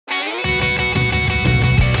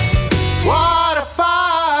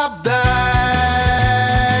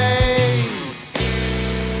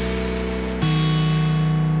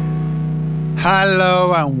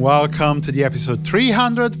and welcome to the episode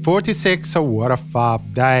 346 of What a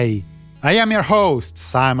Fab Day. I am your host,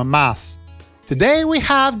 Simon Mas. Today we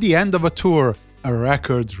have the end of a tour, a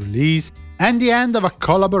record release, and the end of a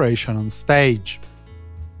collaboration on stage.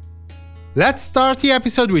 Let's start the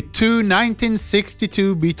episode with two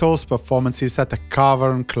 1962 Beatles performances at the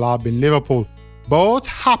Cavern Club in Liverpool. Both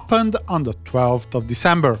happened on the 12th of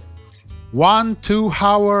December. One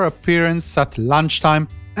 2-hour appearance at lunchtime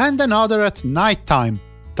and another at nighttime,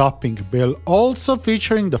 topping a bill also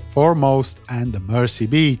featuring the Foremost and the Mercy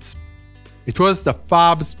Beats. It was the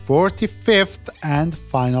Fab's 45th and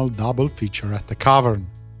final double feature at the Cavern.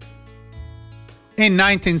 In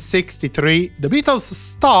 1963, the Beatles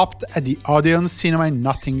stopped at the Odeon cinema in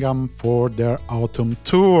Nottingham for their autumn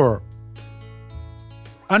tour.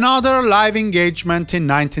 Another live engagement in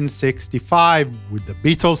 1965, with the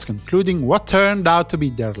Beatles concluding what turned out to be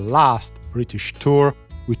their last British tour,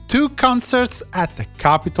 with two concerts at the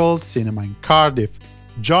Capitol Cinema in Cardiff,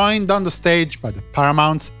 joined on the stage by the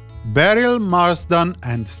Paramounts, Beryl Marsden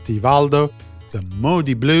and Steve Aldo, the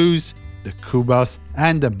Moody Blues, the Cubas,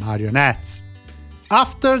 and the Marionettes.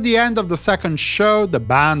 After the end of the second show, the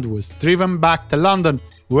band was driven back to London,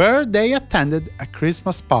 where they attended a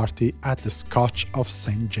Christmas party at the Scotch of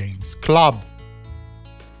St. James Club.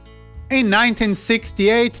 In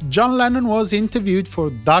 1968, John Lennon was interviewed for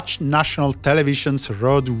Dutch national television's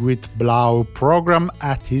Rood with Blauw program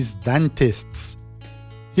at his dentist's.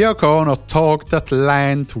 Yoko Ono talked at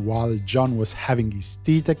length while John was having his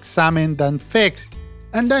teeth examined and fixed,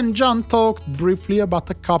 and then John talked briefly about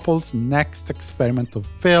the couple's next experimental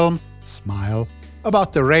film, Smile,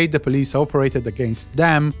 about the raid the police operated against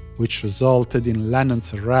them, which resulted in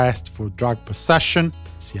Lennon's arrest for drug possession,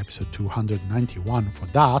 see episode 291 for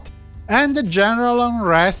that, and the general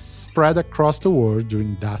unrest spread across the world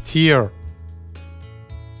during that year.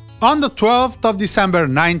 On the 12th of December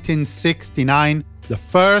 1969, the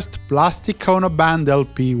first Plastic Ono Band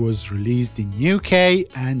LP was released in UK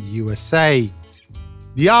and USA.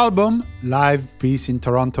 The album, Live Peace in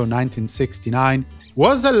Toronto 1969,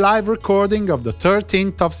 was a live recording of the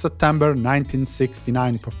 13th of September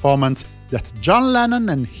 1969 performance that John Lennon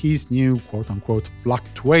and his new quote-unquote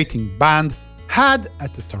fluctuating band had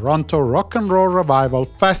at the Toronto Rock and Roll Revival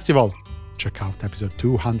Festival. Check out episode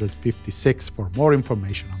 256 for more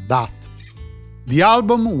information on that. The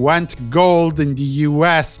album went gold in the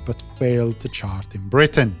US but failed to chart in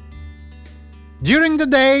Britain. During the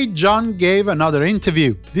day, John gave another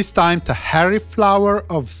interview, this time to Harry Flower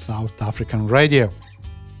of South African radio.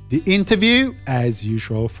 The interview, as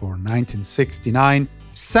usual for 1969,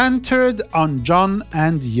 centered on John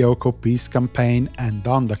and Yoko peace campaign and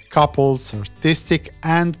on the couple's artistic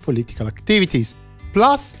and political activities,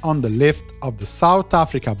 plus on the lift of the South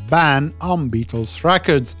Africa ban on Beatles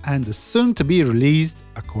records and the soon-to-be-released,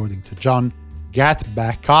 according to John, Get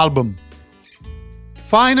Back album.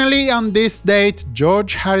 Finally, on this date,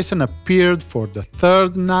 George Harrison appeared for the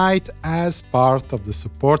third night as part of the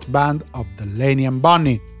support band of Delaney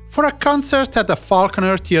Bonnie for a concert at the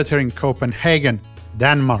Falconer Theatre in Copenhagen,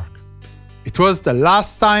 Denmark. It was the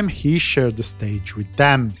last time he shared the stage with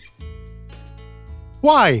them.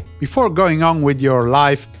 Why? Before going on with your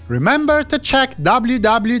life, remember to check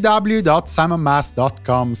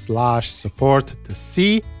www.simonmas.com/support to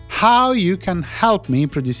see how you can help me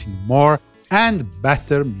producing more and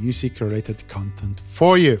better music-related content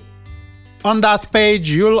for you. On that page,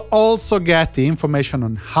 you'll also get the information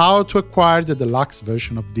on how to acquire the deluxe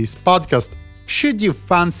version of this podcast, should you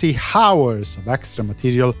fancy hours of extra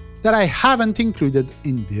material that I haven't included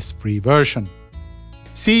in this free version.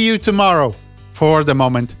 See you tomorrow. For the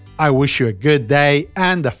moment, I wish you a good day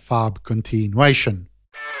and a fab continuation.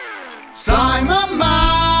 Simon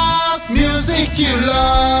Mas, music you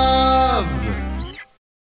love.